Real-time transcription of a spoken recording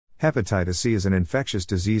Hepatitis C is an infectious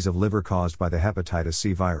disease of liver caused by the hepatitis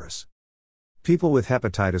C virus. People with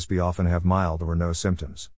hepatitis B often have mild or no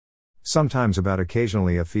symptoms. Sometimes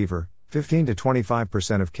occasionally a fever. 15 to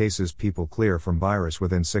 25% of cases people clear from virus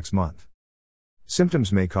within 6 months.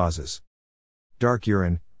 Symptoms may causes dark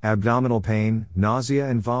urine, abdominal pain, nausea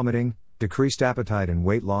and vomiting, decreased appetite and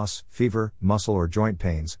weight loss, fever, muscle or joint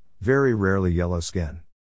pains, very rarely yellow skin.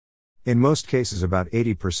 In most cases about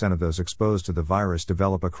 80% of those exposed to the virus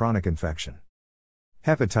develop a chronic infection.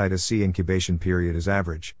 Hepatitis C incubation period is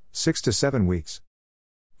average, 6 to 7 weeks.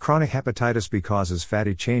 Chronic hepatitis B causes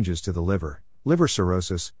fatty changes to the liver, liver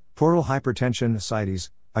cirrhosis, portal hypertension, ascites,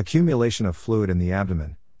 accumulation of fluid in the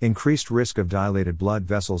abdomen, increased risk of dilated blood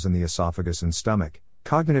vessels in the esophagus and stomach,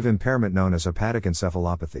 cognitive impairment known as hepatic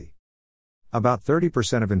encephalopathy. About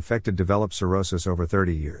 30% of infected develop cirrhosis over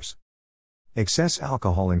 30 years. Excess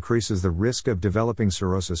alcohol increases the risk of developing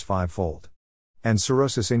cirrhosis 5-fold. And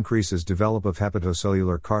cirrhosis increases develop of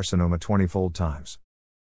hepatocellular carcinoma 20-fold times.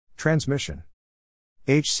 Transmission.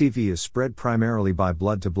 HCV is spread primarily by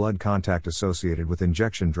blood-to-blood contact associated with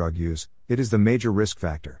injection drug use. It is the major risk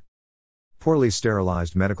factor. Poorly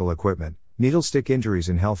sterilized medical equipment, needle stick injuries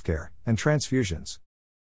in healthcare, and transfusions.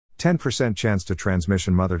 10% chance to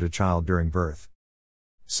transmission mother to child during birth.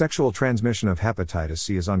 Sexual transmission of hepatitis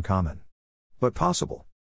C is uncommon, but possible,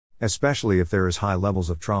 especially if there is high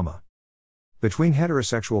levels of trauma. Between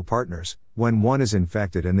heterosexual partners, when one is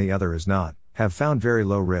infected and the other is not, have found very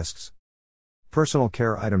low risks. Personal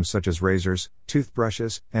care items such as razors,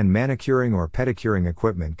 toothbrushes, and manicuring or pedicuring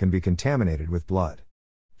equipment can be contaminated with blood.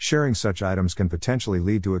 Sharing such items can potentially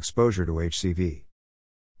lead to exposure to HCV.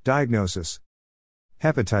 Diagnosis.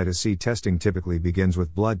 Hepatitis C testing typically begins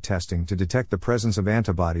with blood testing to detect the presence of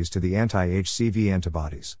antibodies to the anti-HCV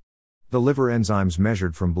antibodies. The liver enzymes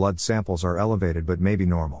measured from blood samples are elevated but may be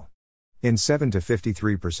normal in 7 to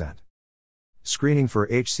 53%. Screening for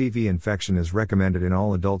HCV infection is recommended in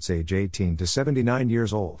all adults age 18 to 79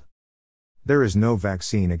 years old. There is no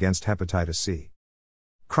vaccine against hepatitis C.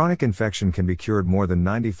 Chronic infection can be cured more than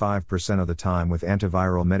 95% of the time with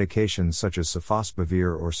antiviral medications such as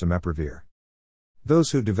sofosbuvir or cimeprevir.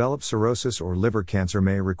 Those who develop cirrhosis or liver cancer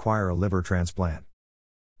may require a liver transplant.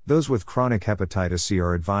 Those with chronic hepatitis C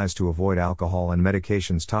are advised to avoid alcohol and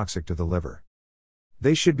medications toxic to the liver.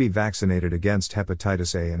 They should be vaccinated against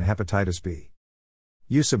hepatitis A and hepatitis B.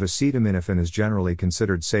 Use of acetaminophen is generally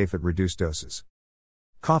considered safe at reduced doses.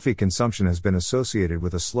 Coffee consumption has been associated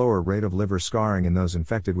with a slower rate of liver scarring in those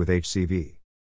infected with HCV.